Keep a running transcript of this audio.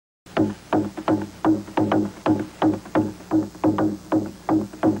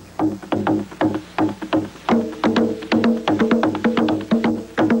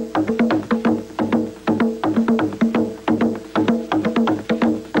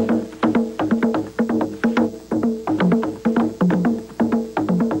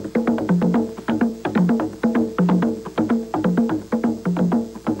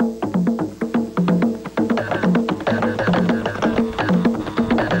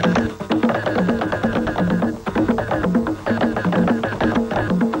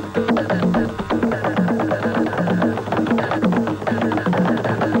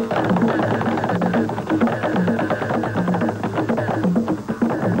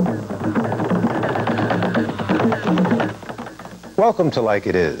Welcome to Like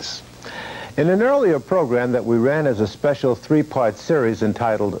It Is. In an earlier program that we ran as a special three-part series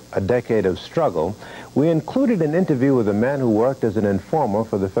entitled A Decade of Struggle, we included an interview with a man who worked as an informer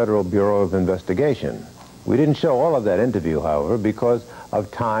for the Federal Bureau of Investigation. We didn't show all of that interview, however, because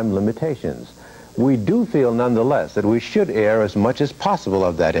of time limitations. We do feel, nonetheless, that we should air as much as possible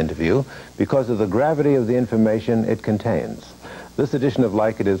of that interview because of the gravity of the information it contains. This edition of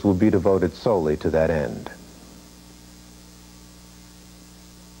Like It Is will be devoted solely to that end.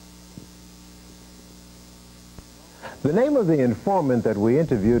 The name of the informant that we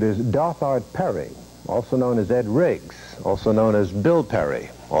interviewed is Darthard Perry, also known as Ed Riggs, also known as Bill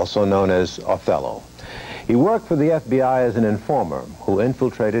Perry, also known as Othello. He worked for the FBI as an informer who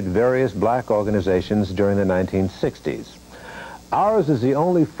infiltrated various black organizations during the 1960s. Ours is the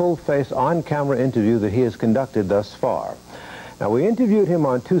only full-face on-camera interview that he has conducted thus far. Now, we interviewed him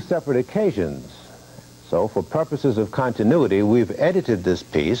on two separate occasions. So, for purposes of continuity, we've edited this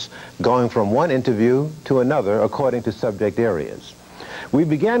piece, going from one interview to another according to subject areas. We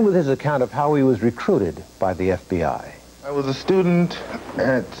began with his account of how he was recruited by the FBI. I was a student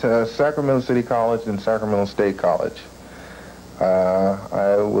at Sacramento City College and Sacramento State College.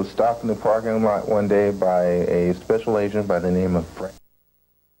 I was stopped in the parking lot one day by a special agent by the name of Pratt.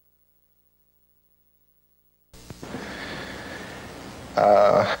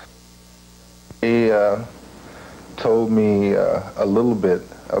 He told me a little bit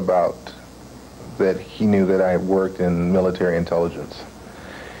about that he knew that I had worked in military intelligence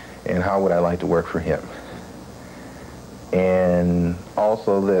and how would I like to work for him. And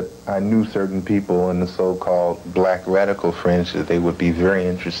also that I knew certain people in the so-called black radical fringe that they would be very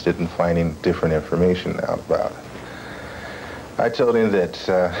interested in finding different information out about. I told him that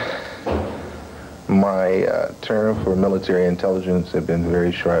my term for military intelligence had been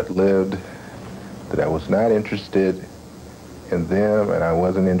very short-lived, that I was not interested in them, and I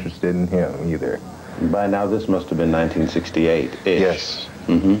wasn't interested in him either. By now, this must have been 1968-ish. Yes.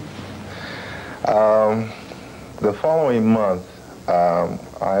 Mm-hmm. The following month,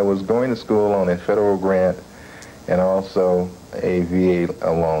 I was going to school on a federal grant and also a VA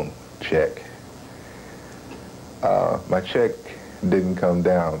loan check. My check didn't come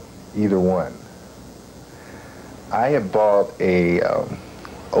down, either one. I had bought a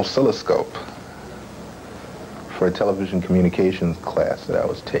oscilloscope for a television communications class that I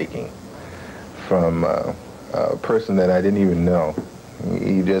was taking from a person that I didn't even know.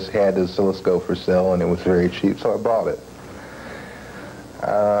 He just had the oscilloscope for sale and it was very cheap, so I bought it.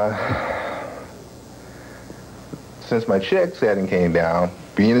 Since my checks hadn't came down,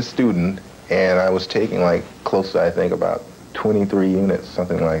 being a student, and I was taking like close to, I think, about 23 units,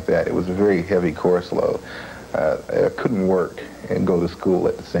 something like that. It was a very heavy course load. I couldn't work and go to school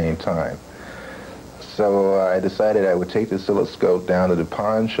at the same time. So I decided I would take the oscilloscope down to the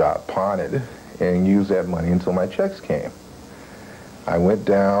pawn shop, pawn it, and use that money until my checks came. I went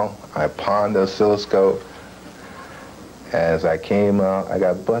down, I pawned the oscilloscope. As I came out, I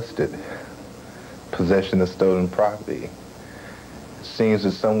got busted. Possession of stolen property. It seems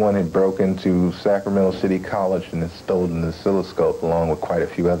that someone had broken into Sacramento City College and had stolen the oscilloscope along with quite a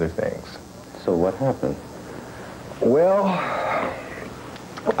few other things. So what happened? Well,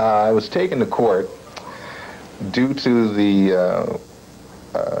 I was taken to court due to the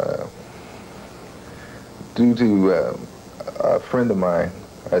a friend of mine,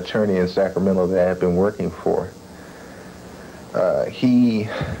 an attorney in Sacramento that I had been working for. He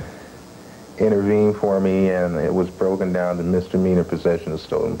intervened for me, and it was broken down to misdemeanor possession of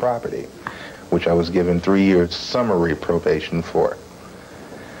stolen property, which I was given 3 years summary probation for.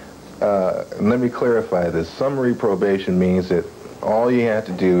 Let me clarify this. Summary probation means that all you have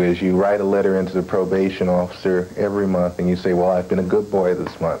to do is you write a letter into the probation officer every month and you say, well, I've been a good boy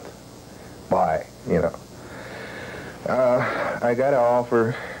this month. Bye, you know. I got an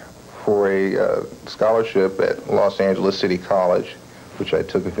offer for a scholarship at Los Angeles City College which I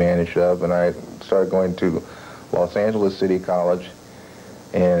took advantage of, and I started going to Los Angeles City College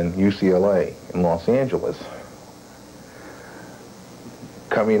and UCLA in Los Angeles.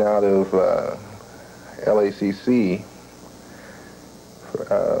 Coming out of LACC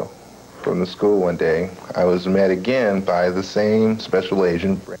from the school one day, I was met again by the same special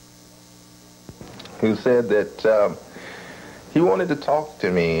agent who said that he wanted to talk to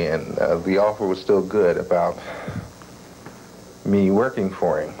me, and the offer was still good about me working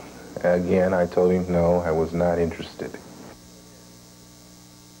for him. Again, I told him no, I was not interested.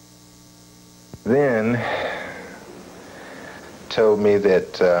 Then told me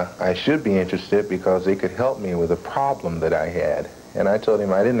that I should be interested because they could help me with a problem that I had. And I told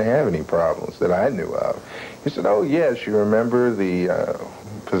him I didn't have any problems that I knew of. He said, oh yes, you remember the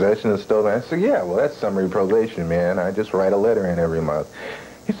possession of stolen? I said, yeah, well that's summary probation, man. I just write a letter in every month.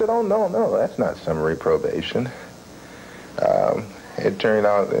 He said, oh no, that's not summary probation. It turned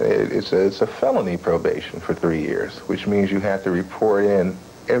out it's a felony probation for 3 years, which means you have to report in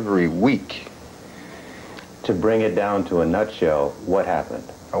every week. To bring it down to a nutshell, what happened?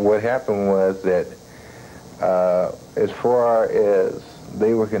 What happened was that as far as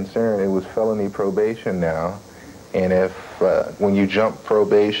they were concerned, it was felony probation now, and if when you jump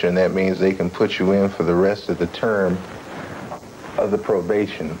probation, that means they can put you in for the rest of the term of the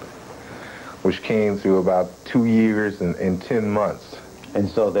probation, which came through about 2 years and 10 months. And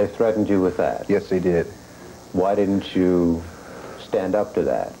so they threatened you with that? Yes, they did. Why didn't you stand up to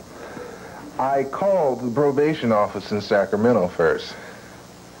that? I called the probation office in Sacramento first.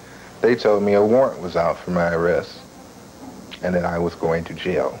 They told me a warrant was out for my arrest and that I was going to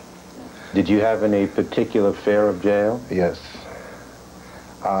jail. Did you have any particular fear of jail? Yes.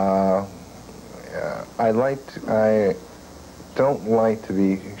 I don't like to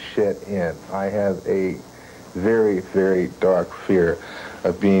be shut in. I have a very, very dark fear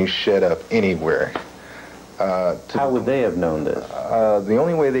of being shut up anywhere. How would they have known this? The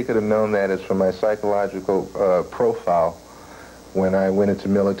only way they could have known that is from my psychological profile when I went into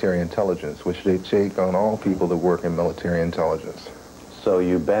military intelligence, which they take on all people that work in military intelligence. So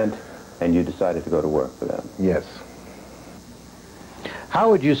you bent and you decided to go to work for them? Yes. How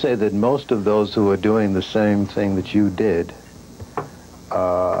would you say that most of those who are doing the same thing that you did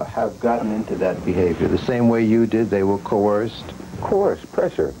have gotten into that behavior? The same way you did, they were coerced? Coerced,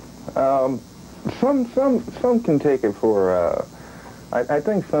 pressure. Some can take it for, I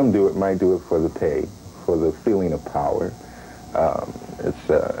think some might do it for the pay, for the feeling of power.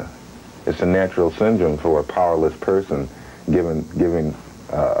 It's a natural syndrome for a powerless person giving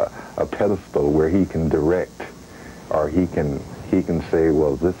a pedestal where he can direct, or he can say,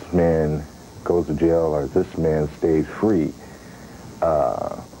 well, this man goes to jail or this man stays free.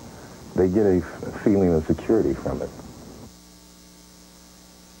 They get a feeling of security from it.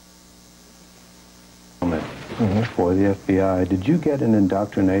 For the FBI, did you get an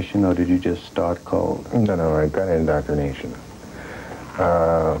indoctrination or did you just start cold? No, I got an indoctrination.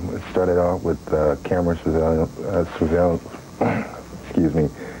 It started off with camera surveillance,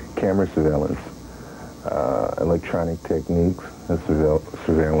 camera surveillance, electronic techniques of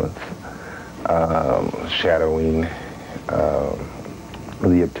surveillance, shadowing,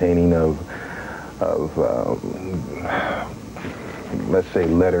 the obtaining of let's say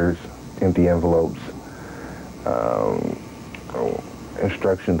letters, empty envelopes,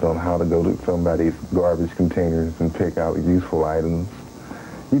 instructions on how to go to somebody's garbage containers and pick out useful items.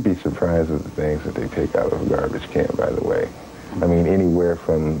 You'd be surprised at the things that they take out of a garbage can, by the way. I mean, anywhere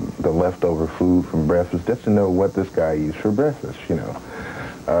from the leftover food from breakfast, just to know what this guy eats for breakfast, you know.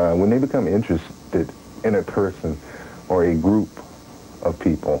 When they become interested in a person or a group of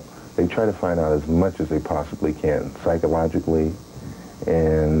people, they try to find out as much as they possibly can, psychologically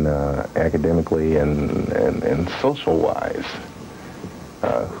and academically and social-wise.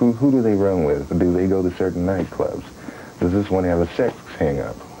 Who do they run with? Do they go to certain nightclubs? Does this one have a sex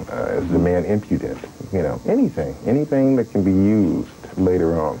hang-up? Is the man impudent? You know, anything that can be used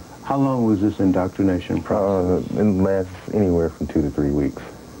later on. How long was this indoctrination process? It lasts anywhere from 2 to 3 weeks.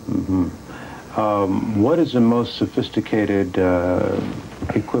 Mm-hmm. What is the most sophisticated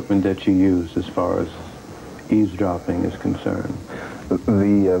equipment that you use as far as eavesdropping is concerned?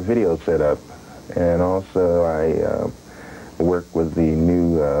 The video setup, and also I work with the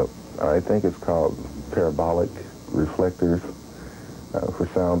new, I think it's called parabolic reflectors for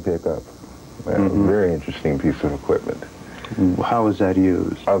sound pickup. Very interesting piece of equipment. How is that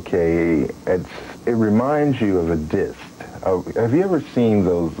used? Okay, it reminds you of a disc. Have you ever seen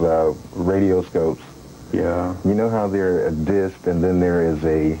those radioscopes? Yeah. You know how they're a disc and then there is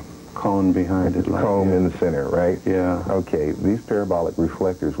a cone behind it. Like Cone in the center, right? Yeah. Okay, these parabolic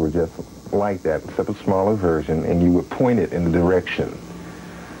reflectors were just like that, except a smaller version, and you would point it in the direction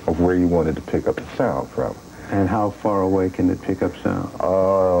of where you wanted to pick up the sound from. And how far away can it pick up sound?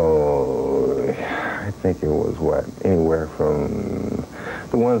 Oh, I think it was, what, anywhere from,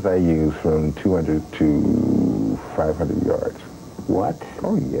 the ones I used, from 200 to 500 yards. What?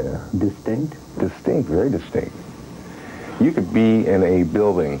 Oh, yeah. Distinct? Distinct, very distinct. You could be in a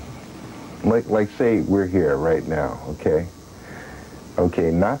building, like say we're here right now, okay?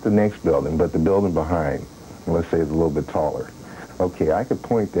 Okay, not the next building, but the building behind. Let's say it's a little bit taller. Okay, I could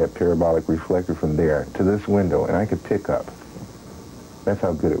point that parabolic reflector from there to this window, and I could pick up. That's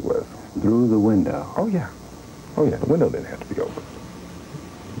how good it was. Through the window? Oh, yeah. Oh, yeah, the window didn't have to be open.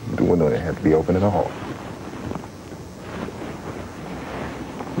 The window didn't have to be open in the hall.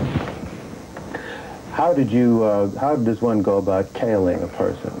 How does one go about tailing a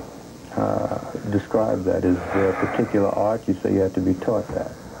person? Describe that. Is there a particular art? You say you have to be taught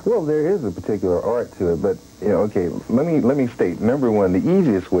that. Well, there is a particular art to it, but, you know, okay, let me state, number one, the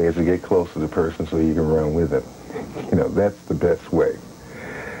easiest way is to get close to the person so you can run with him. You know, that's the best way.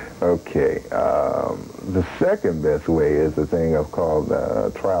 Okay, the second best way is the thing I've called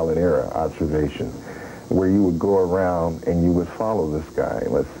trial and error observation, where you would go around and you would follow this guy,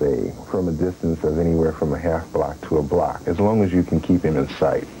 let's say, from a distance of anywhere from a half block to a block, as long as you can keep him in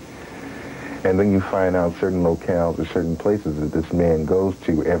sight. And then you find out certain locales or certain places that this man goes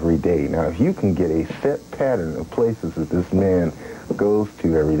to every day. Now, if you can get a set pattern of places that this man goes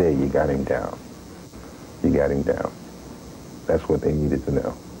to every day, you got him down. You got him down. That's what they needed to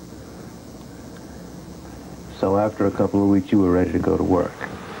know. So after a couple of weeks, you were ready to go to work?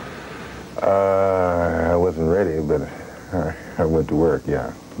 I wasn't ready, but I went to work,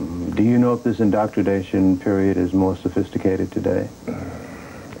 yeah. Do you know if this indoctrination period is more sophisticated today?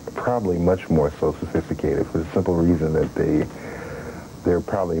 Probably much more so sophisticated, for the simple reason that they're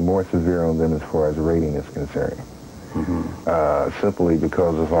probably more severe on them as far as rating is concerned. Simply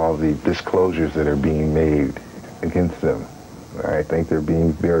because of all the disclosures that are being made against them. I think they're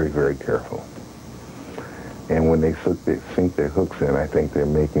being very, very careful. And when they sink their hooks in, I think they're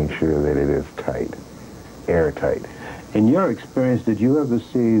making sure that it is tight, airtight. In your experience, did you ever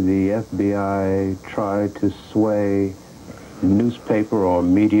see the FBI try to sway newspaper or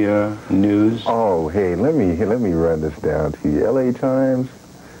media news? Oh, hey, let me run this down to you. LA Times,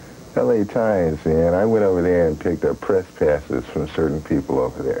 man. I went over there and picked up press passes from certain people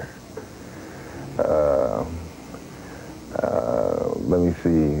over there. Let me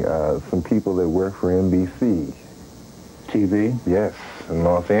see, some people that work for NBC. TV? Yes, in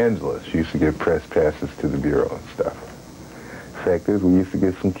Los Angeles, used to get press passes to the Bureau and stuff. Fact is, we used to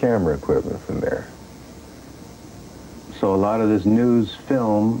get some camera equipment from there. So a lot of this news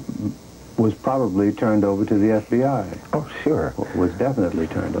film was probably turned over to the FBI. Oh, sure. Was definitely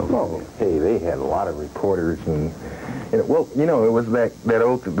turned over. Oh, hey, they had a lot of reporters, and well, you know, it was that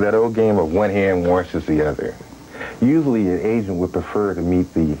old game of one hand washes the other. Usually, an agent would prefer to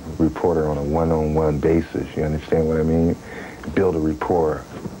meet the reporter on a one-on-one basis. You understand what I mean? Build a rapport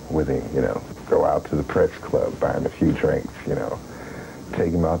with him. You know, go out to the press club, buy him a few drinks. You know,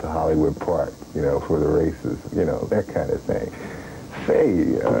 take him out to Hollywood Park. You know, for the races. You know, that kind of thing.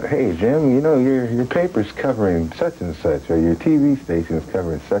 Say, hey, Jim, you know, your paper's covering such and such, or your TV station's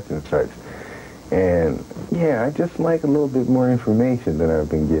covering such and such. And, yeah, I just like a little bit more information than I've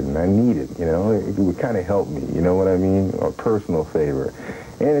been getting. I need it, you know. It would kind of help me, you know what I mean? A personal favor.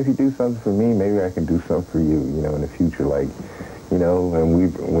 And if you do something for me, maybe I can do something for you, you know, in the future. Like, you know,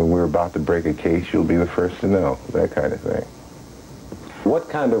 when we're about to break a case, you'll be the first to know, that kind of thing. What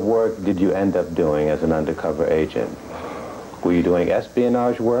kind of work did you end up doing as an undercover agent? Were you doing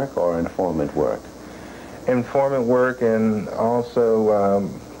espionage work or informant work? Informant work, and also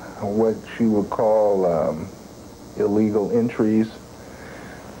what you would call illegal entries,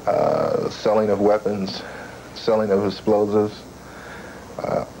 selling of weapons, selling of explosives,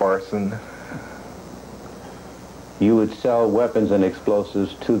 arson. You would sell weapons and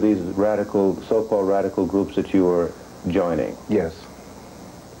explosives to these radical, so-called radical groups that you were joining? Yes.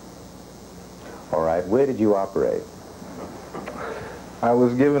 All right. Where did you operate? I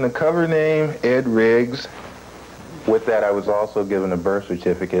was given a cover name, Ed Riggs. With that, I was also given a birth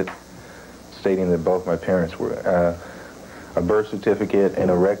certificate stating that both my parents were, a birth certificate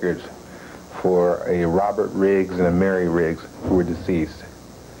and a record for a Robert Riggs and a Mary Riggs who were deceased.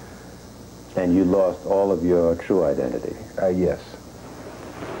 And you lost all of your true identity? Yes.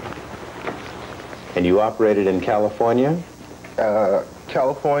 And you operated in California?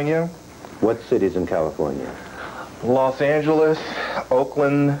 California. What cities in California? Los Angeles,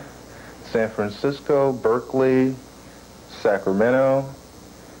 Oakland, San Francisco, Berkeley, Sacramento,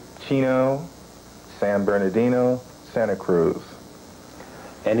 Chino, San Bernardino, Santa Cruz.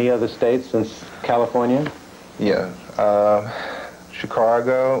 Any other states since California? Yeah.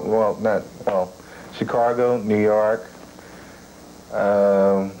 Chicago, Chicago, New York.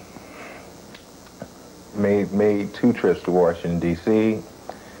 Made 2 trips to Washington, D.C.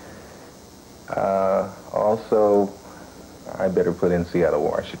 Also, I better put in Seattle,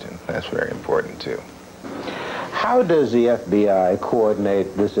 Washington. That's very important, too. How does the FBI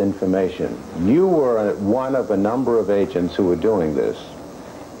coordinate this information? You were one of a number of agents who were doing this.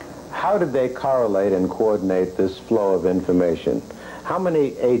 How did they correlate and coordinate this flow of information? How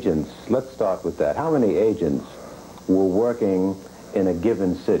many agents, let's start with that, how many agents were working in a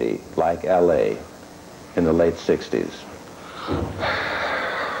given city, like L.A., in the late 60s?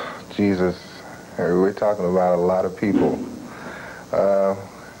 Jesus, we're talking about a lot of people.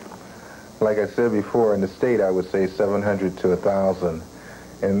 Like I said before, in the state, I would say 700 to 1,000.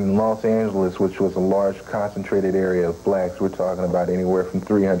 In Los Angeles, which was a large concentrated area of blacks, we're talking about anywhere from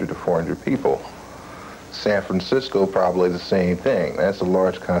 300 to 400 people. San Francisco, probably the same thing. That's a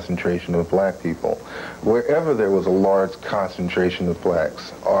large concentration of black people. Wherever there was a large concentration of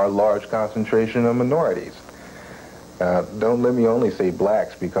blacks, or a large concentration of minorities. Don't let me only say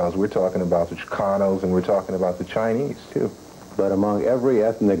blacks, because we're talking about the Chicanos and we're talking about the Chinese, too. But among every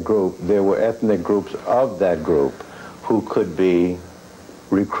ethnic group, there were ethnic groups of that group who could be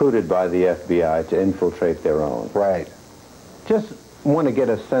recruited by the FBI to infiltrate their own. Right. Just want to get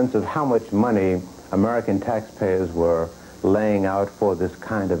a sense of how much money American taxpayers were laying out for this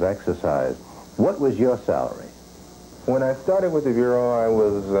kind of exercise. What was your salary? When I started with the Bureau, I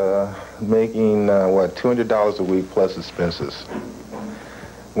was making, $200 a week plus expenses.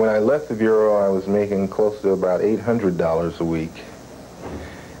 When I left the Bureau, I was making close to about $800 a week.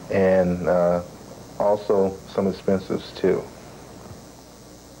 And also some expenses, too.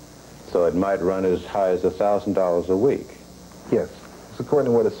 So it might run as high as $1,000 a week. Yes. It's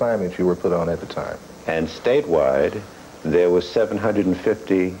according to what assignments you were put on at the time. And statewide, there were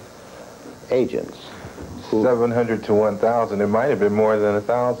 750 agents. 700 to 1,000. It might have been more than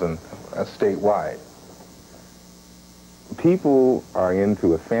 1,000 statewide. People are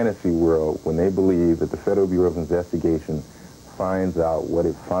into a fantasy world when they believe that the Federal Bureau of Investigation finds out what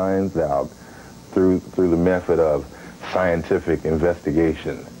it finds out through the method of scientific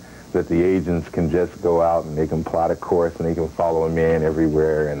investigation. That the agents can just go out and they can plot a course and they can follow a man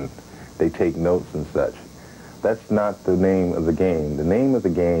everywhere and they take notes and such. That's not the name of the game. The name of the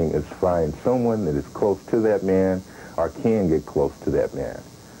game is find someone that is close to that man or can get close to that man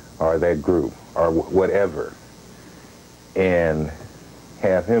or that group or whatever and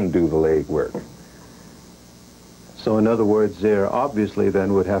have him do the legwork. So in other words, there obviously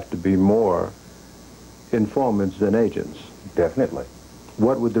then would have to be more informants than agents. Definitely.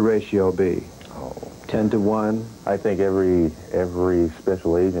 What would the ratio be? 10 to 1? I think every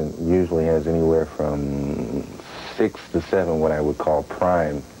special agent usually has anywhere from 6 to 7 what I would call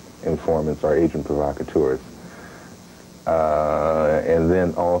prime informants or agent provocateurs. And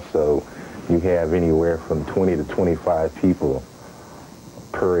then also you have anywhere from 20 to 25 people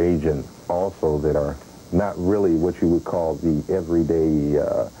per agent also that are not really what you would call the everyday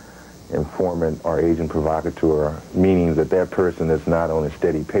informant or agent provocateur, meaning that that person is not on a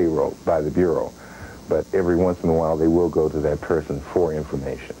steady payroll by the Bureau, but every once in a while they will go to that person for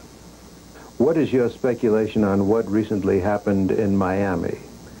information. What is your speculation on what recently happened in Miami?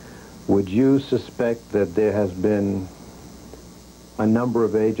 Would you suspect that there has been a number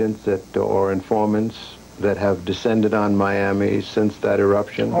of agents that, or informants that have descended on Miami since that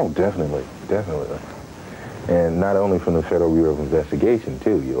eruption? Oh, definitely, definitely. And not only from the Federal Bureau of Investigation,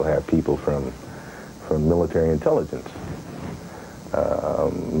 too. You'll have people from military intelligence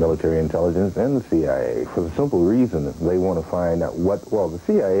and the CIA, for the simple reason that they want to find out the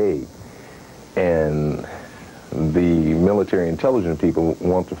CIA and the military intelligence people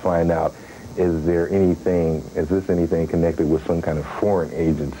want to find out, is this anything connected with some kind of foreign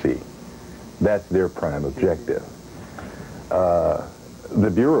agency? That's their prime objective. The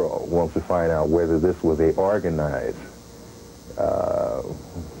Bureau wants to find out whether this was a organized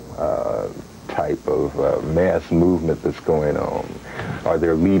type of mass movement that's going on. Are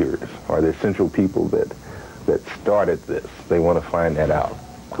there leaders? Are there central people that started this? They want to find that out.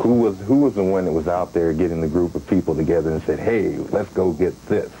 Who was the one that was out there getting the group of people together and said, hey, let's go get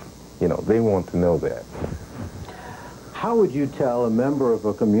this? You know, they want to know that. How would you tell a member of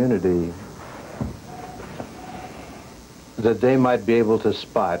a community that they might be able to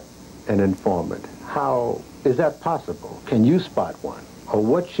spot an informant? How is that possible? Can you spot one? Or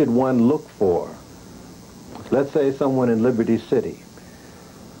what should one look for? Let's say someone in Liberty City.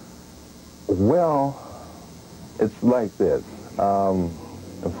 Well, it's like this.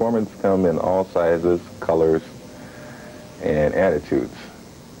 Informants come in all sizes, colors, and attitudes.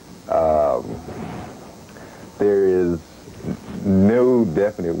 There is no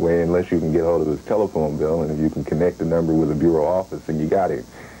definite way, unless you can get hold of his telephone bill, and if you can connect the number with a bureau office, and you got him.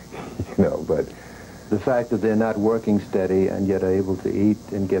 You know, but The fact that they're not working steady and yet are able to eat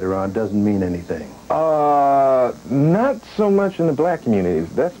and get around doesn't mean anything. Not so much in the black communities.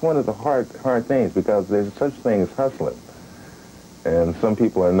 That's one of the hard things, because there's such thing as hustling. And some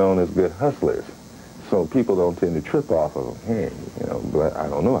people are known as good hustlers. So people don't tend to trip off of them. Hey, you know, Blood, I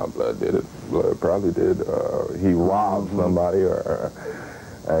don't know how Blood did it. Blood probably did. He robbed somebody, or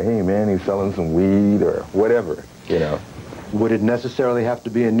hey, man, he's selling some weed, or whatever, you know. Would it necessarily have to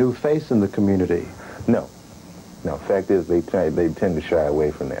be a new face in the community? No. No, fact is, they tend to shy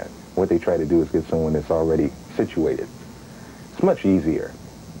away from that. What they try to do is get someone that's already situated. It's much easier.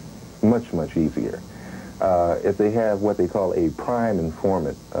 Much, much easier. If they have what they call a prime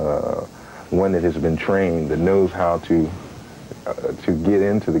informant, one that has been trained, that knows how to get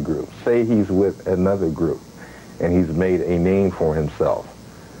into the group. Say he's with another group, and he's made a name for himself.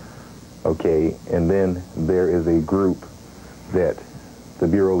 Okay, and then there is a group that the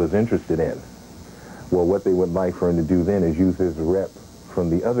Bureau is interested in. Well, what they would like for him to do then is use his rep from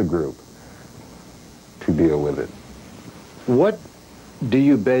the other group to deal with it. What do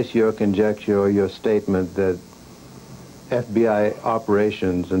you base your conjecture or your statement that FBI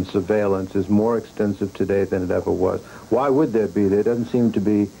operations and surveillance is more extensive today than it ever was? Why would there be? There doesn't seem to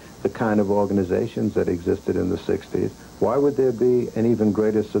be the kind of organizations that existed in the 60s. Why would there be an even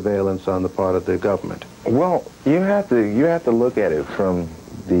greater surveillance on the part of the government? Well, you have to look at it from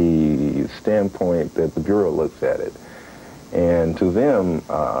the standpoint that the Bureau looks at it. And to them,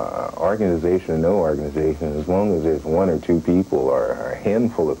 organization or no organization, as long as there's one or two people or a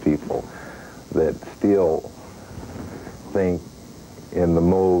handful of people that still think in the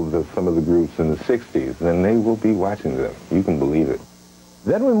molds of some of the groups in the 60s, then they will be watching them. You can believe it.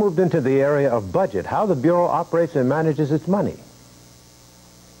 Then we moved into the area of budget, how the Bureau operates and manages its money.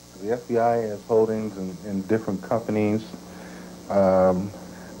 The FBI has holdings in different companies.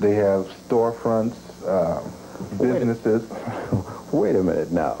 They have storefronts, businesses. Wait a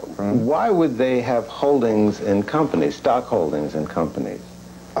minute now. Why would they have holdings in companies, stock holdings in companies?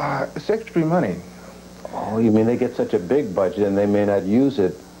 It's extra money. Oh, you mean they get such a big budget and they may not use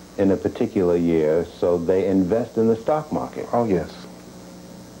it in a particular year, so they invest in the stock market? Oh, yes.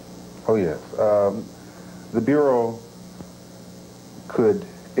 Oh, yes. The Bureau could,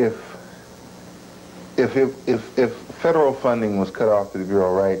 if federal funding was cut off to the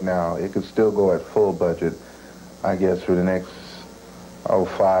Bureau right now, it could still go at full budget, I guess, for the next,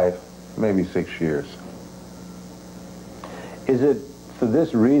 5, maybe 6 years. Is it for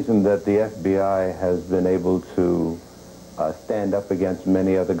this reason that the FBI has been able to stand up against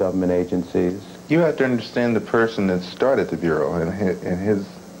many other government agencies? You have to understand the person that started the Bureau and his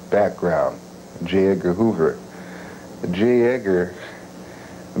background, J. Edgar Hoover. J. Edgar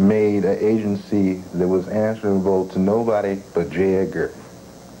made an agency that was answerable to nobody but J. Edgar.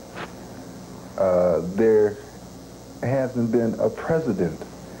 There hasn't been a president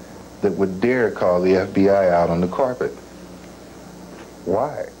that would dare call the FBI out on the carpet.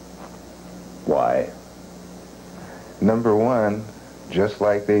 Why? Why? Number one, just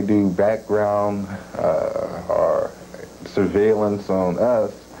like they do background or surveillance on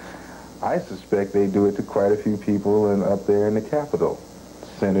us, I suspect they do it to quite a few people up there in the Capitol.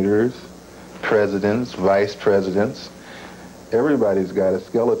 Senators, presidents, vice presidents. Everybody's got a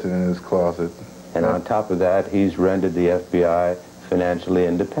skeleton in his closet. And on top of that, he's rendered the FBI financially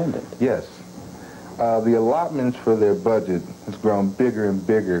independent. Yes. The allotments for their budget has grown bigger and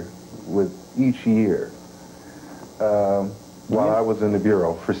bigger with each year. While I was in the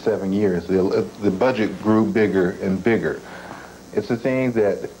Bureau for 7 years, the budget grew bigger and bigger. It's a thing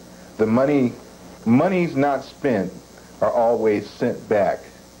that the monies not spent are always sent back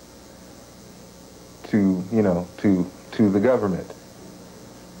to, to the government.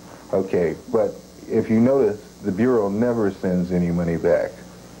 Okay, but if you notice, the Bureau never sends any money back.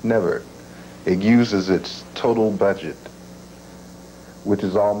 Never. It uses its total budget, which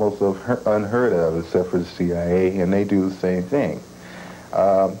is almost unheard of, except for the CIA, and they do the same thing.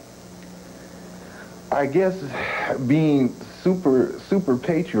 I guess being super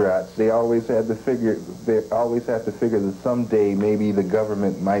patriots, they always have to figure that someday maybe the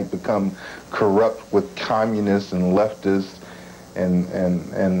government might become corrupt with communists and leftists,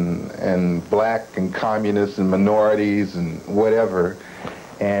 and black and communists and minorities and whatever,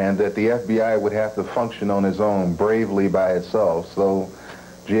 and that the FBI would have to function on its own, bravely by itself. So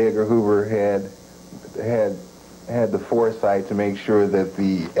J. Edgar Hoover had the foresight to make sure that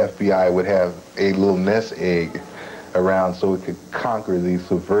the FBI would have a little nest egg around so it could conquer these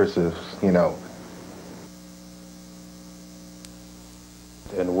subversives, you know.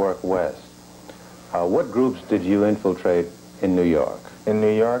 And work west. What groups did you infiltrate in New York? In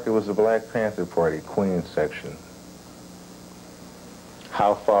New York, it was the Black Panther Party, Queens section.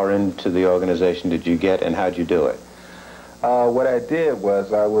 How far into the organization did you get, and how'd you do it? What I did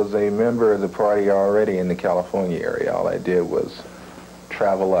was, I was a member of the party already in the California area. All I did was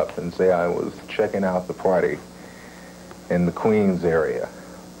travel up and say I was checking out the party in the Queens area.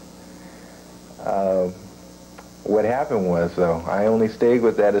 What happened was, though, I only stayed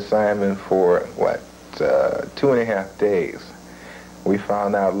with that assignment for, 2.5 days. We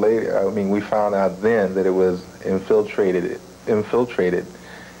found out later, we found out then that it was infiltrated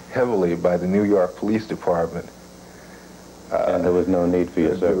heavily by the New York Police Department. And there was no need for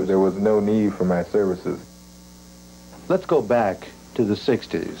your services? There was no need for my services. Let's go back to the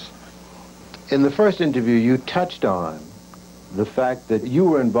 60s. In the first interview, you touched on the fact that you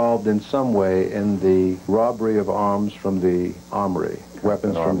were involved in some way in the robbery of arms from the armory,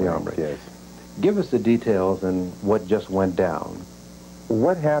 weapons from the armory. Yes. Give us the details and what just went down.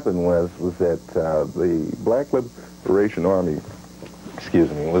 What happened was that the Black Liberation Army,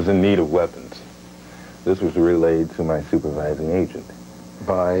 was in need of weapons. This was relayed to my supervising agent.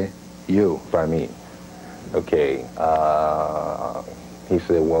 By you? By me. Okay. He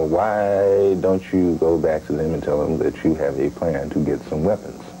said, well, why don't you go back to them and tell them that you have a plan to get some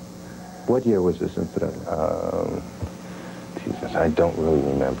weapons? What year was this incident? Jesus, I don't really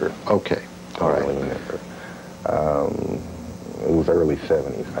remember. Okay. All right. I don't really remember. It was early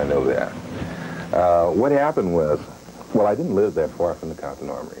 70s, I know that. What happened was, well, I didn't live that far from the Compton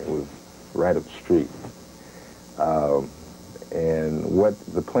Armory. It was right up the street. And what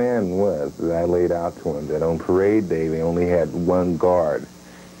the plan was that I laid out to him, that on parade day they only had one guard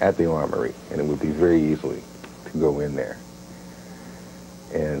at the armory, and it would be very easily to go in there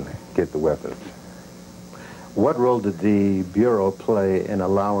and get the weapons. What role did the Bureau play in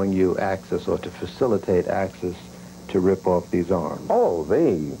allowing you access or to facilitate access to rip off these arms? Oh,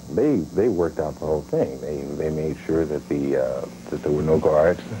 they worked out the whole thing. They made sure that that there were no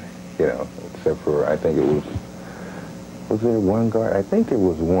guards, except for, I think it was there one guard? I think there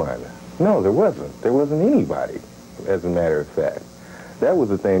was one. No, there wasn't. There wasn't anybody, as a matter of fact. That was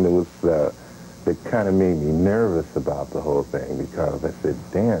the thing that kind of made me nervous about the whole thing, because I said,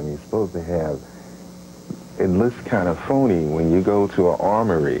 damn, you're supposed to have, it looks kind of phony when you go to an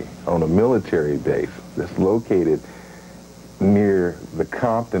armory on a military base that's located near the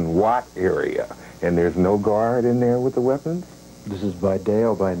Compton Watt area, and there's no guard in there with the weapons. This is by day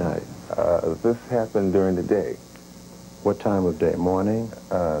or by night? This happened during the day. What time of day? Morning?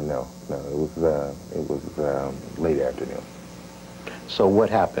 No, it was late afternoon. So what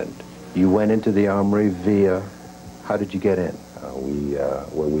happened? You went into the armory via, how did you get in?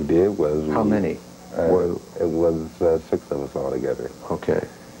 What we did was... How many? It was 6 of us all together. Okay.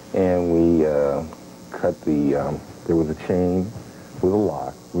 And we cut there was a chain with a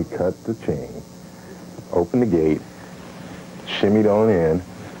lock. We cut the chain, opened the gate, shimmied on in,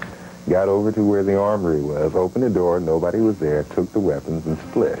 got over to where the armory was, opened the door, nobody was there, took the weapons and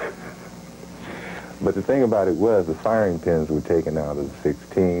split. But the thing about it was the firing pins were taken out of the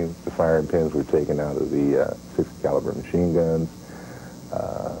 16, the firing pins were taken out of the 60 caliber machine guns.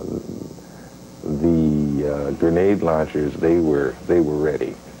 The grenade launchers, they were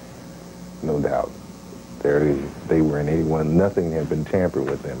ready, no doubt. They were in 81. Nothing had been tampered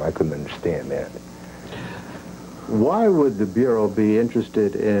with them. I couldn't understand that. Why would the Bureau be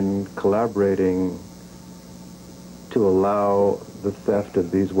interested in collaborating to allow the theft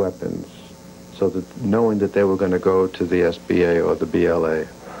of these weapons, so that knowing that they were going to go to the SBA or the BLA?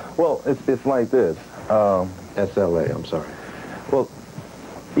 Well, it's like this. SLA, I'm sorry. Well,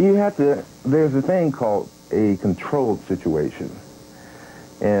 you have to, there's a thing called a controlled situation.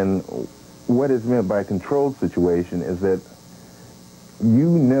 And what is meant by controlled situation is that you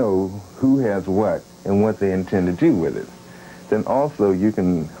know who has what and what they intend to do with it. Then also you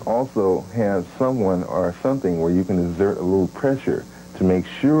can also have someone or something where you can exert a little pressure to make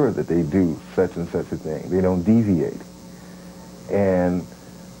sure that they do such and such a thing. They don't deviate. And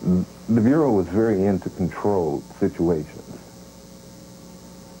the Bureau was very into controlled situations.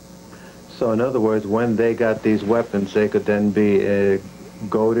 So in other words, when they got these weapons, they could then be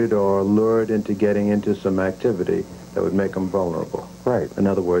goaded or lured into getting into some activity that would make them vulnerable. Right. In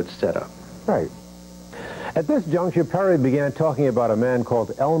other words, set up. Right. At this juncture, Perry began talking about a man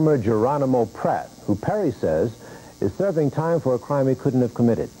called Elmer Geronimo Pratt, who Perry says is serving time for a crime he couldn't have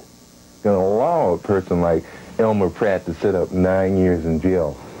committed. Going to allow a person like Elmer Pratt to sit up 9 years in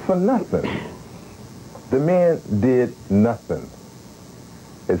jail for nothing. The man did nothing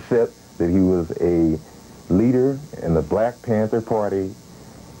except that he was a leader in the Black Panther Party,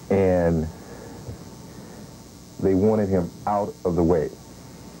 and they wanted him out of the way.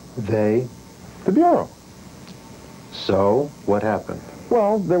 They? The Bureau. So, what happened?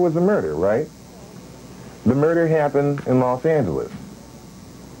 Well, there was a murder, right? The murder happened in Los Angeles.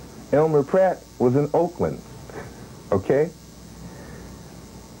 Elmer Pratt was in Oakland, okay?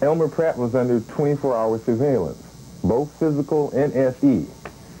 Elmer Pratt was under 24-hour surveillance, both physical and SE,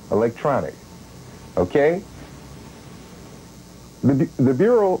 electronic, okay? The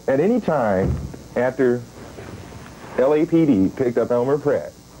Bureau, at any time after LAPD picked up Elmer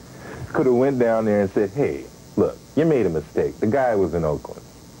Pratt, could have went down there and said, hey, look, you made a mistake. The guy was in Oakland,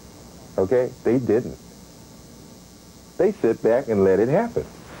 okay? They didn't. They sit back and let it happen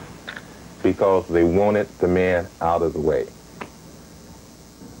because they wanted the man out of the way.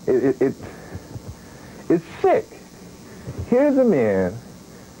 It's sick. Here's a man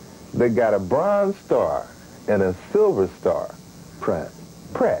that got a Bronze Star and a Silver Star. Pratt.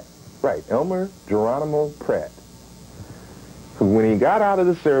 Pratt, right, Elmer Geronimo Pratt. So when he got out of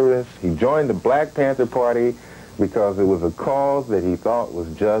the service, he joined the Black Panther Party because it was a cause that he thought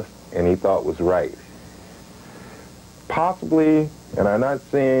was just and he thought was right. Possibly, and I'm not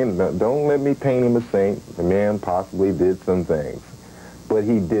saying, don't let me paint him a saint, the man possibly did some things, but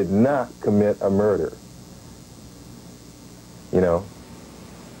he did not commit a murder. You know?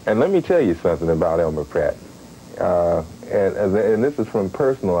 And let me tell you something about Elmer Pratt. And this is from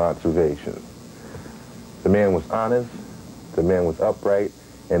personal observation. The man was honest, the man was upright,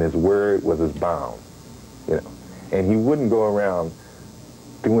 and his word was his bond. You know? And he wouldn't go around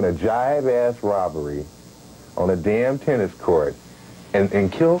doing a jive-ass robbery on a damn tennis court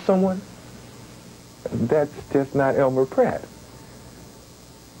and kill someone. That's just not Elmer Pratt.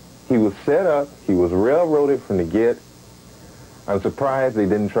 He was set up, he was railroaded from the get. I'm surprised they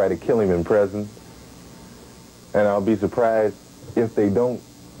didn't try to kill him in prison. And I'll be surprised if they don't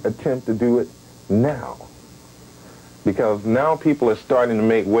attempt to do it now. Because now people are starting to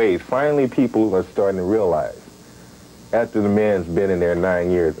make waves. Finally, people are starting to realize, after the man's been in there 9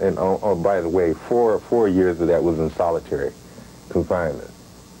 years, and oh, by the way, four years of that was in solitary confinement.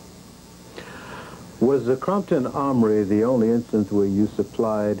 Was the Compton Armory the only instance where you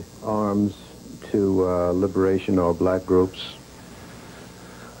supplied arms to liberation or black groups?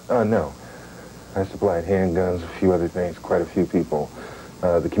 No. I supplied handguns, a few other things, quite a few people.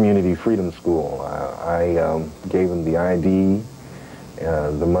 The Community Freedom School, I gave them the ID,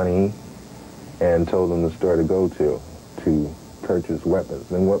 the money, and told them the store to go to purchase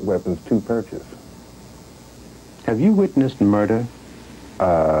weapons, and what weapons to purchase. Have you witnessed murder?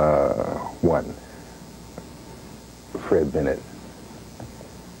 One. Fred Bennett.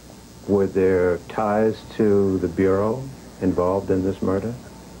 Were there ties to the Bureau involved in this murder?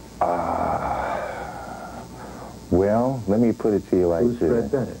 Well, let me put it to you like this. Who's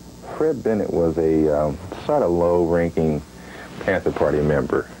Fred Bennett? Fred Bennett was a sort of low-ranking Panther Party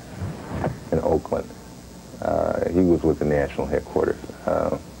member in Oakland. He was with the national headquarters.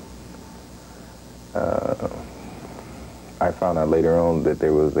 I found out later on that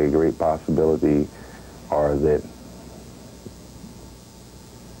there was a great possibility, or that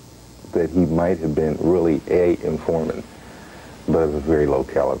he might have been really a informant, but it was very low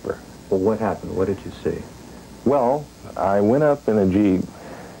caliber. Well, what happened? What did you see? Well, I went up in a Jeep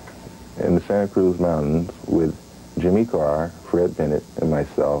in the Santa Cruz Mountains with Jimmy Carr, Fred Bennett, and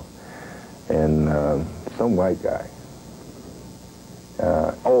myself, and some white guy.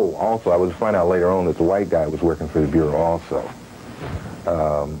 Also, I was to find out later on that the white guy was working for the Bureau also.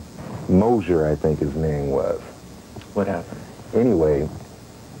 Mosier, I think his name was. What happened? Anyway,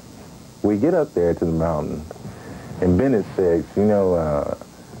 we get up there to the mountain, and Bennett says, you know,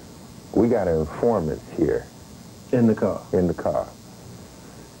 we got an informant here. In the car? In the car.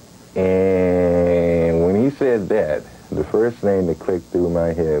 And when he said that, the first thing that clicked through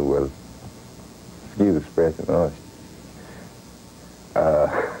my head was, excuse the expression,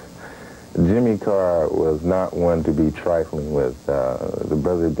 Jimmy Carr was not one to be trifling with. The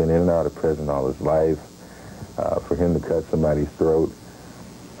brother had been in and out of prison all his life. For him to cut somebody's throat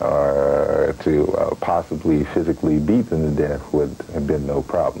or to possibly physically beat them to death would have been no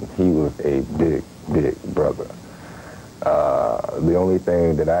problem. He was a big, big brother. The only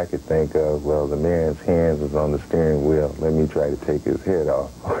thing that I could think of, well, the man's hands was on the steering wheel. Let me try to take his head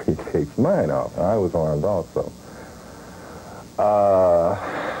off, or he takes mine off. I was armed also.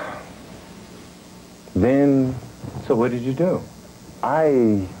 Then... So what did you do?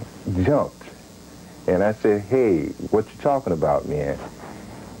 I jumped, and I said, hey, what you talking about, man?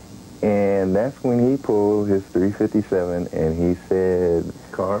 And that's when he pulled his .357, and he said...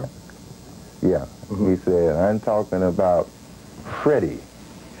 Car? Yeah. He said, I'm talking about Freddie.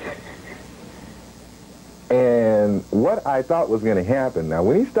 And what I thought was going to happen, now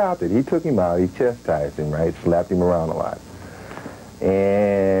when he stopped it, he took him out, he chastised him, right, slapped him around a lot.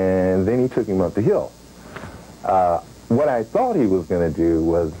 And then he took him up the hill. What I thought he was going to do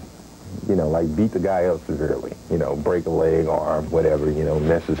was, you know, like beat the guy up severely, you know, break a leg, arm, whatever, you know,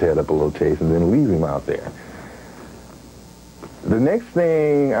 mess his head up a little taste, and then leave him out there. The next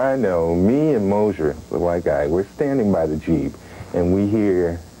thing I know, me and Mosier, the white guy, we're standing by the Jeep, and we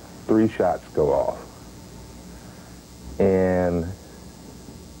hear 3 shots go off. And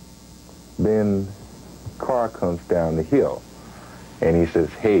then car comes down the hill, and he says,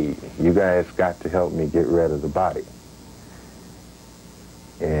 hey, you guys got to help me get rid of the body.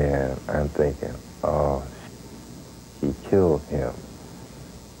 And I'm thinking, oh, he killed him.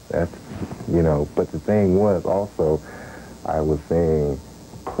 That's, you know, but the thing was also, I was saying,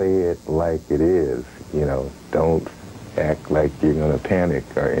 play it like it is, you know, don't act like you're going to panic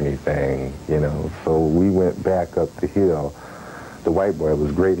or anything, you know. So we went back up the hill. The white boy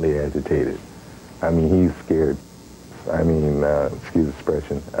was greatly agitated. I mean, he's scared. I mean, excuse the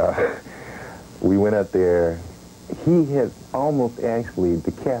expression. We went up there. He had almost actually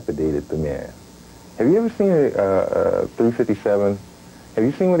decapitated the man. Have you ever seen a .357? Have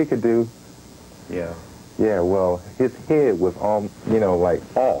you seen what he could do? Yeah. Yeah, well, his head was all, you know, like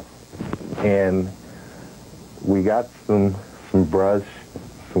off. And we got some brush,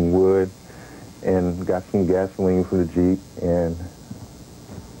 some wood, and got some gasoline for the Jeep, and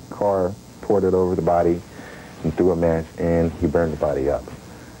car poured it over the body and threw a match, and he burned the body up.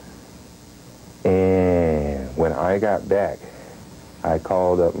 And when I got back, I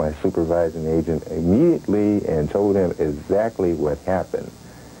called up my supervising agent immediately and told him exactly what happened.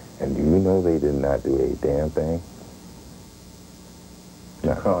 And do you know they did not do a damn thing?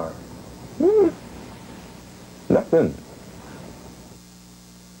 No. Car. Nothing.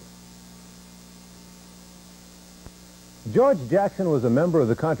 George Jackson was a member of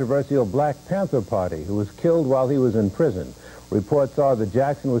the controversial Black Panther Party who was killed while he was in prison. Reports are that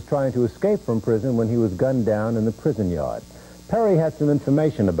Jackson was trying to escape from prison when he was gunned down in the prison yard. Perry had some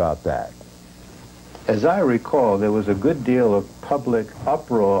information about that. As I recall, there was a good deal of public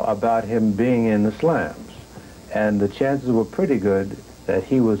uproar about him being in the slams, and the chances were pretty good that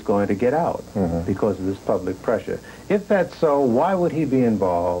he was going to get out because of this public pressure. If that's so, why would he be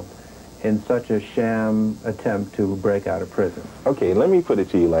involved in such a sham attempt to break out of prison? Okay, let me put it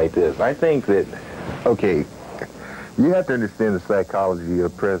to you like this. I think that, okay, you have to understand the psychology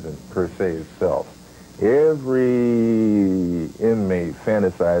of prison per se itself. Every inmate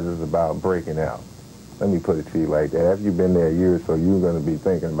fantasizes about breaking out. Let me put it to you like that. After you've been there a year or so, you're going to be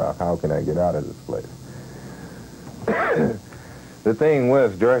thinking about how can I get out of this place. The thing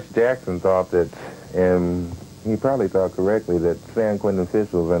was, George Jackson thought that, and he probably thought correctly, that San Quentin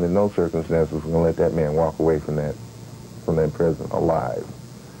officials under no circumstances were going to let that man walk away from that prison alive.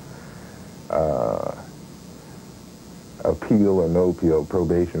 Appeal or no appeal,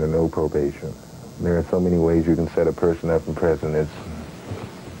 probation or no probation. There are so many ways you can set a person up in prison. It's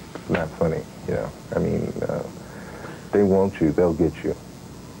not funny, you know. I mean, they want you, they'll get you.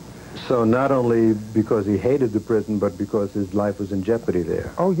 So not only because he hated the prison, but because his life was in jeopardy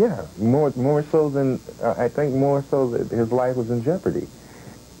there. Oh yeah, more so than I think more so that his life was in jeopardy.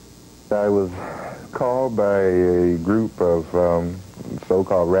 I was called by a group of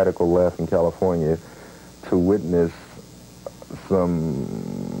so-called radical left in California to witness some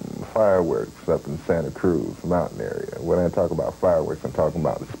fireworks up in Santa Cruz mountain area. When I talk about fireworks, I'm talking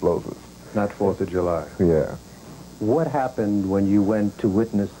about explosives. Not 4th of July. Yeah. What happened when you went to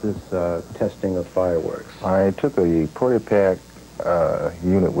witness this testing of fireworks? I took a Porta-Pack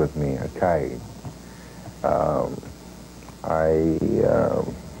unit with me, a kite. I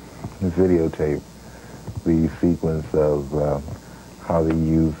videotaped the sequence of how they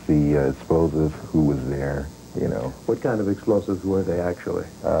used the explosives, who was there, you know. What kind of explosives were they actually?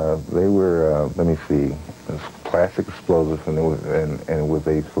 They were, let me see, plastic explosives, and it was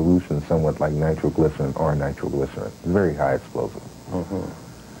a solution somewhat like nitroglycerin or nitroglycerin. Very high explosive.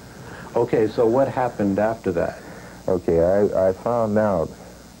 Okay, so what happened after that? Okay, I found out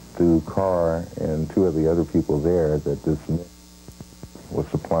through Carr and 2 of the other people there that this was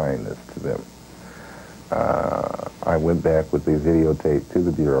supplying this to them. I went back with the videotape to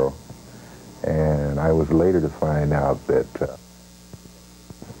the Bureau, and I was later to find out that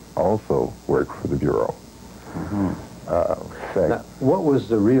also worked for the Bureau. Now, what was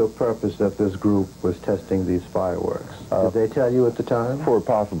the real purpose that this group was testing these fireworks? Did they tell you at the time? For a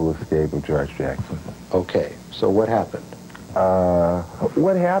possible escape of George Jackson. Okay, so what happened?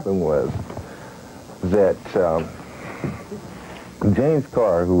 What happened was that James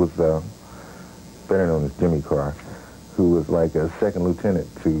Carr, who was better known as Jimmy Carr, who was like a second lieutenant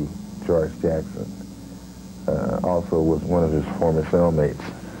to George Jackson, also was one of his former cellmates,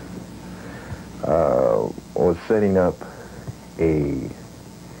 was setting up a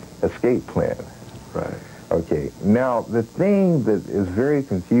escape plan. Right. Okay, now the thing that is very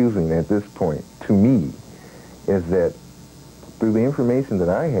confusing at this point to me is that through the information that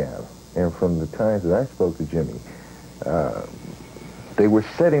I have and from the times that I spoke to Jimmy, they were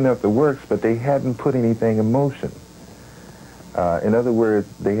setting up the works, but they hadn't put anything in motion. In other words,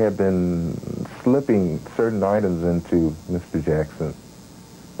 they had been slipping certain items into Mr. Jackson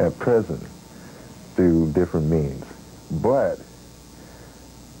at present through different means. But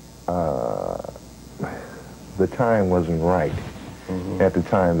the time wasn't right at the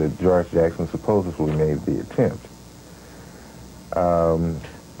time that George Jackson supposedly made the attempt.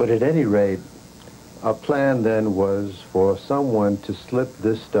 But at any rate, a plan then was for someone to slip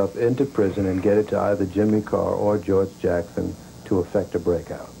this stuff into prison and get it to either Jimmy Carr or George Jackson to effect a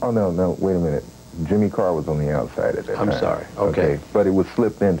breakout. Oh, no, wait a minute. Jimmy Carr was on the outside at that time. I'm sorry. Okay. But it was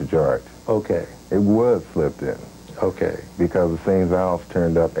slipped into George. Okay. It was slipped in. Okay. Because the same valves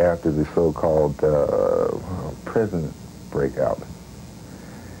turned up after the so-called prison breakout.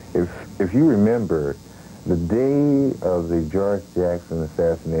 If you remember, the day of the George Jackson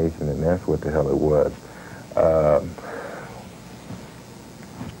assassination, and that's what the hell it was,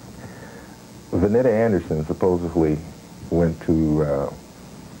 Vanetta Anderson supposedly went to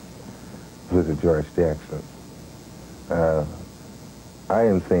visit George Jackson. I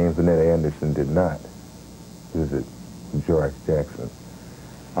am saying Vanetta Anderson did not visit George Jackson.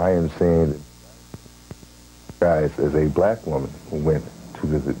 I am saying that guys, as a black woman, went to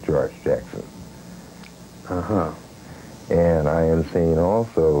visit George Jackson. And I am saying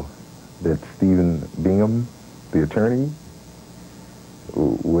also that Stephen Bingham, the attorney,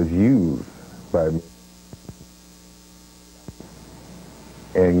 was used by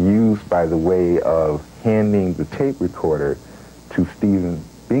the way of handing the tape recorder to Stephen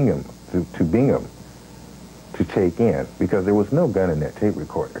Bingham, to Bingham, to take in, because there was no gun in that tape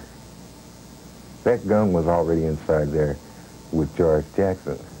recorder. That gun was already inside there with George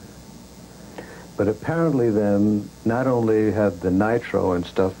Jackson. But apparently then, not only had the nitro and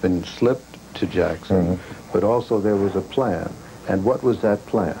stuff been slipped to Jackson, but also there was a plan. And what was that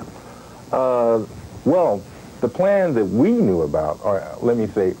plan? Well, the plan that we knew about, or let me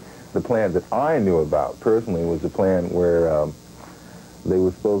say, the plan that I knew about personally was the plan where they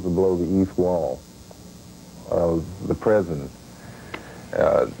were supposed to blow the east wall of the prison.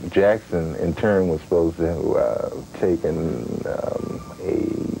 Jackson, in turn, was supposed to have taken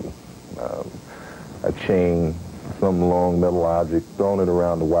a chain, some long metal object, thrown it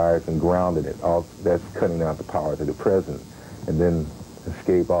around the wires and grounded it. That's cutting out the power to the prison. And then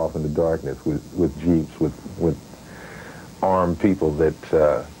escape off in the darkness with jeeps, with armed people that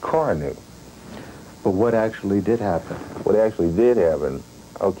Carr knew. But what actually did happen? What actually did happen,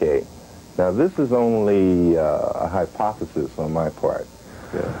 okay, now this is only a hypothesis on my part.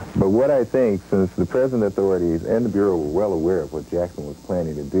 Yeah. But what I think, since the present authorities and the Bureau were well aware of what Jackson was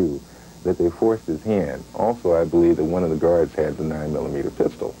planning to do, that they forced his hand. Also, I believe that one of the guards had the 9mm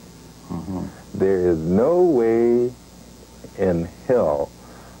pistol. There is no way in hell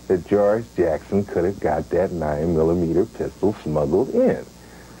that George Jackson could have got that 9mm pistol smuggled in,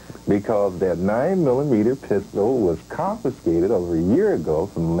 because that 9mm pistol was confiscated over a year ago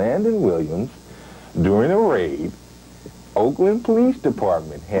from Landon Williams during a raid. Oakland Police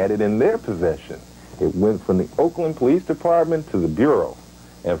Department had it in their possession. It went from the Oakland Police Department to the Bureau,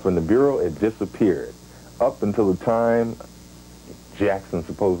 and from the Bureau it disappeared up until the time Jackson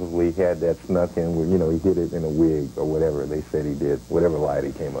supposedly had that snuck in where, you know, he hid it in a wig or whatever they said he did, whatever lie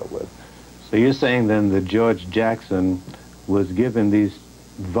he came up with. So you're saying then that George Jackson was given these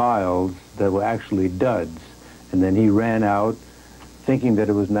vials that were actually duds, and then he ran out thinking that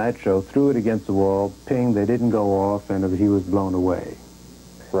it was nitro, threw it against the wall, ping, they didn't go off, and he was blown away.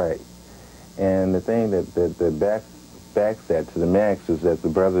 Right. And the thing that backs that to the max is that the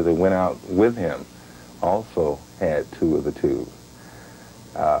brother that went out with him also had 2 of the tubes.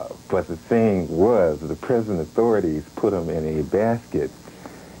 But the thing was, the prison authorities put them in a basket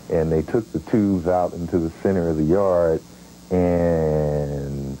and they took the tubes out into the center of the yard,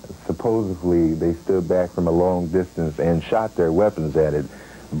 and supposedly they stood back from a long distance and shot their weapons at it,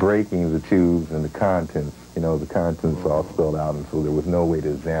 breaking the tubes and the contents. You know, the contents all spilled out, and so there was no way to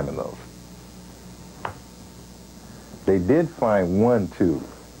examine those. They did find one tube,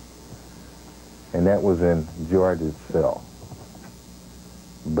 and that was in George's cell.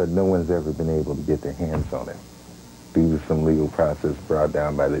 But no one's ever been able to get their hands on it due to some legal process brought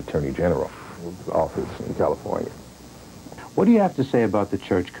down by the Attorney General's office in California. What do you have to say about the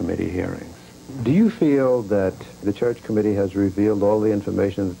church committee hearings? Do you feel that the church committee has revealed all the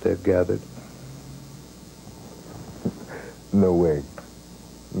information that they've gathered? No way.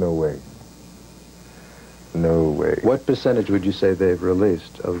 No way. No way. What percentage would you say they've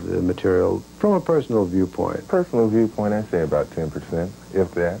released of the material from a personal viewpoint? Personal viewpoint, I'd say about 10%,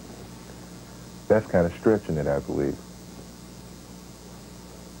 if that. That's kind of stretching it, I believe.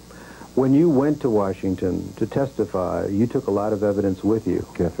 When you went to Washington to testify, you took a lot of evidence with you.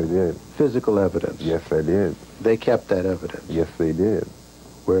 Yes, I did. Physical evidence. Yes, I did. They kept that evidence. Yes, they did.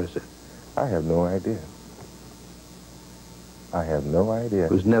 Where is it? I have no idea. I have no idea.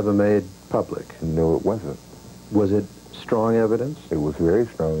 It was never made public. No, it wasn't. Was it strong evidence? It was very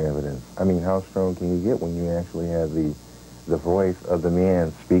strong evidence. I mean, how strong can you get when you actually have the voice of the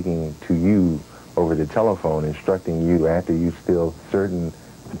man speaking to you over the telephone, instructing you after you steal certain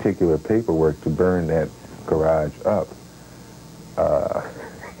particular paperwork to burn that garage up?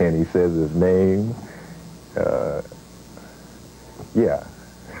 And he says his name. Yeah.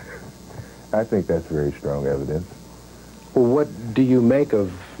 I think that's very strong evidence. Well, what do you make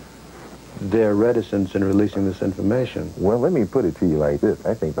of their reticence in releasing this information? Well, let me put it to you like this.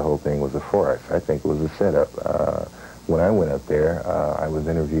 I think the whole thing was a farce. I think it was a setup. When I went up there, I was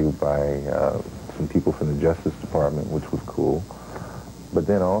interviewed by some people from the Justice Department, which was cool. But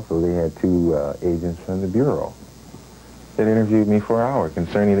then also they had two agents from the Bureau that interviewed me for an hour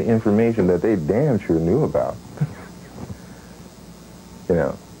concerning the information that they damn sure knew about. You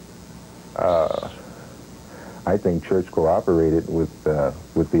know. I think church cooperated with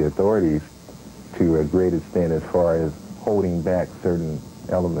the authorities to a great extent as far as holding back certain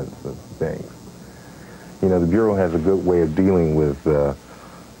elements of things. You know, the Bureau has a good way of dealing with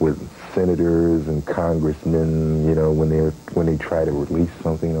senators and congressmen. You know, when they try to release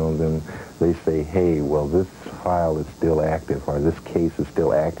something on them, they say, hey, well, this file is still active, or this case is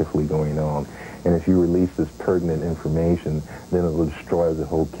still actively going on, and if you release this pertinent information, then it will destroy the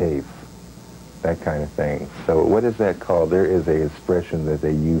whole case. That kind of thing. So what is that called? There is an expression that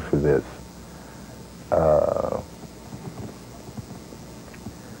they use for this.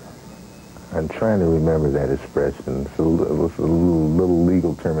 I'm trying to remember that expression. It's a little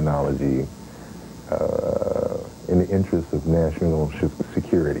legal terminology in the interest of national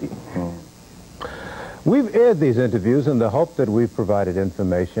security. We've aired these interviews in the hope that we've provided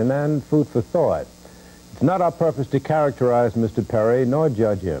information and food for thought. It's not our purpose to characterize Mr. Perry nor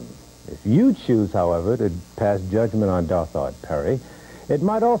judge him. If you choose, however, to pass judgment on Darthard Perry, it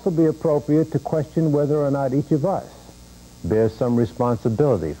might also be appropriate to question whether or not each of us bears some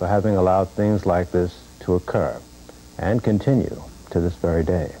responsibility for having allowed things like this to occur and continue to this very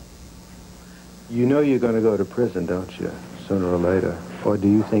day. You know you're going to go to prison, don't you, sooner or later? Or do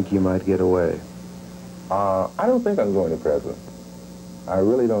you think you might get away? I don't think I'm going to prison. I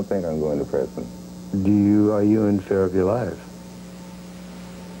really don't think I'm going to prison. Are you in fear of your life?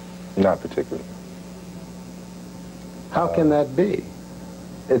 Not particularly. How can that be?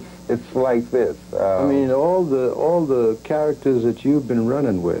 It's like this. I mean, all the characters that you've been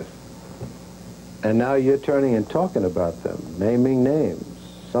running with, and now you're turning and talking about them, naming names.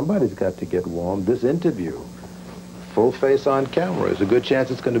 Somebody's got to get warm. This interview, full face on camera, is a good chance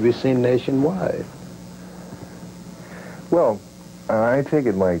it's going to be seen nationwide. Well, I take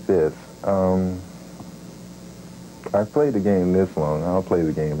it like this. I've played the game this long. I'll play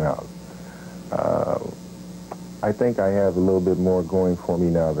the game out. I think I have a little bit more going for me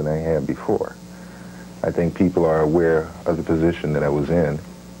now than I had before. I think people are aware of the position that I was in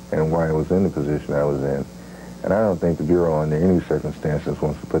and why I was in the position I was in. And I don't think the Bureau, under any circumstances,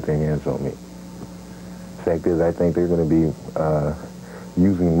 wants to put their hands on me. The fact is, I think they're going to be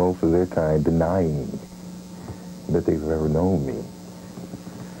using most of their time denying that they've ever known me.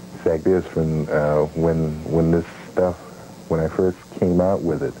 The fact is, from when this stuff, when I first came out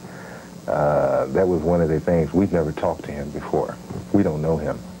with it, that was one of the things. We've never talked to him before. We don't know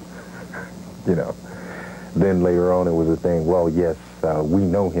him. You know. Then later on it was a thing, well, yes, we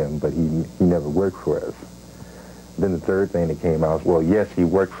know him, but he never worked for us. Then the third thing that came out was, well, yes, he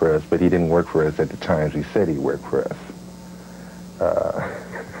worked for us, but he didn't work for us at the times he said he worked for us.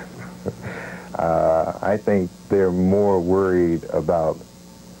 I think they're more worried about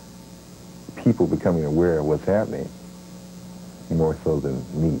people becoming aware of what's happening, more so than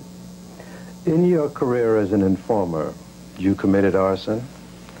me. In your career as an informer, you committed arson,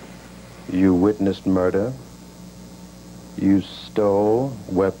 you witnessed murder, you stole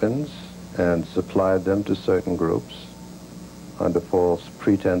weapons and supplied them to certain groups under false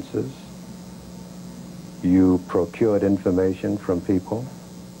pretenses. You procured information from people.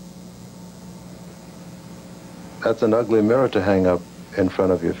 That's an ugly mirror to hang up in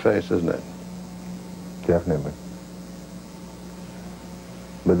front of your face, isn't it? Definitely.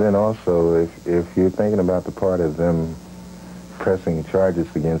 But then also, if you're thinking about the part of them pressing charges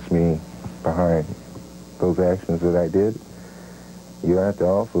against me behind those actions that I did, you have to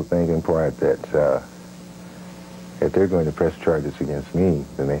also think in part that if they're going to press charges against me,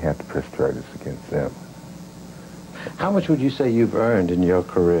 then they have to press charges against them. How much would you say you've earned in your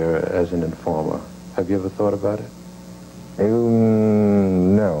career as an informer? Have you ever thought about it?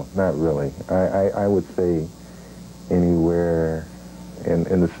 No, not really. I would say anywhere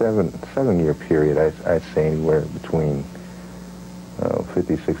in the seven-year period, I'd say anywhere between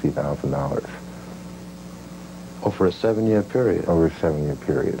 $50,000, $60,000. Oh, for a 7-year period? Over a 7-year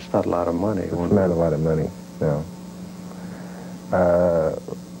period. It's not a lot of money. It's not a lot of money, no.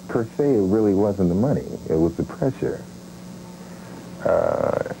 Per se, it really wasn't the money. It was the pressure.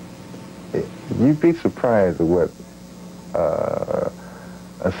 You'd be surprised at what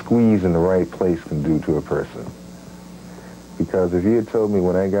a squeeze in the right place can do to a person. Because if you had told me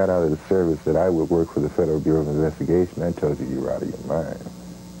when I got out of the service that I would work for the Federal Bureau of Investigation, I told you you were out of your mind.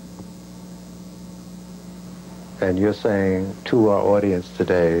 And you're saying to our audience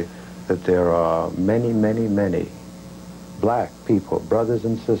today that there are many, many, many black people, brothers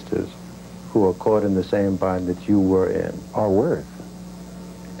and sisters, who are caught in the same bind that you were in. Or worse.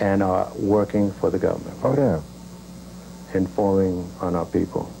 And are working for the government. Oh, yeah. Informing on our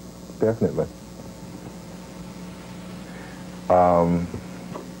people. Definitely.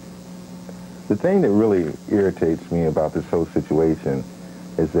 The thing that really irritates me about this whole situation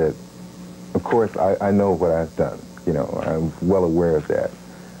is that, of course, I know what I've done. You know, I'm well aware of that.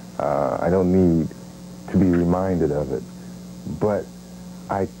 I don't need to be reminded of it. But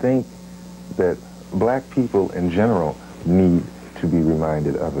I think that black people in general need to be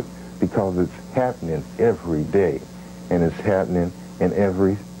reminded of it because it's happening every day, and it's happening in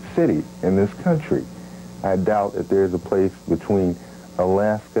every city in this country. I doubt that there's a place between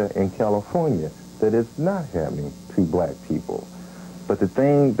Alaska and California that is not happening to black people. But the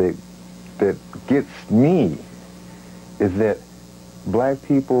thing that gets me is that black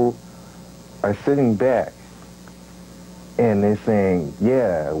people are sitting back and they're saying,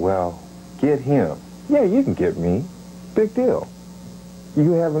 yeah, well, get him. Yeah, you can get me. Big deal.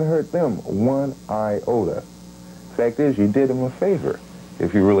 You haven't hurt them one iota. Fact is, you did them a favor,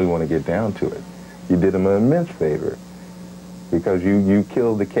 if you really want to get down to it. You did them an immense favor because you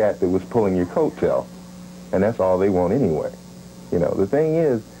killed the cat that was pulling your coattail, and that's all they want anyway. You know, the thing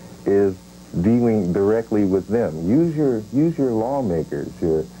is dealing directly with them. Use your lawmakers,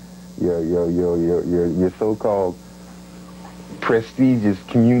 your so-called prestigious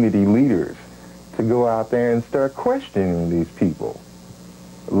community leaders to go out there and start questioning these people,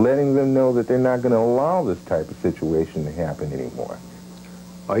 letting them know that they're not going to allow this type of situation to happen anymore.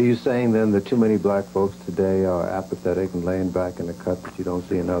 Are you saying then that too many black folks today are apathetic and laying back in the cut, that you don't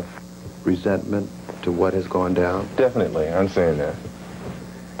see enough resentment to what has gone down? Definitely, I'm saying that.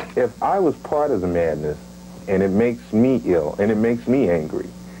 If I was part of the madness and it makes me ill and it makes me angry,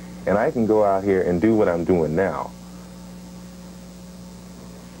 and I can go out here and do what I'm doing now,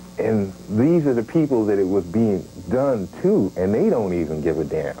 and these are the people that it was being done to, and they don't even give a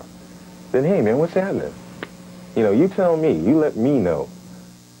damn, then hey man, what's happening? You know, you tell me, you let me know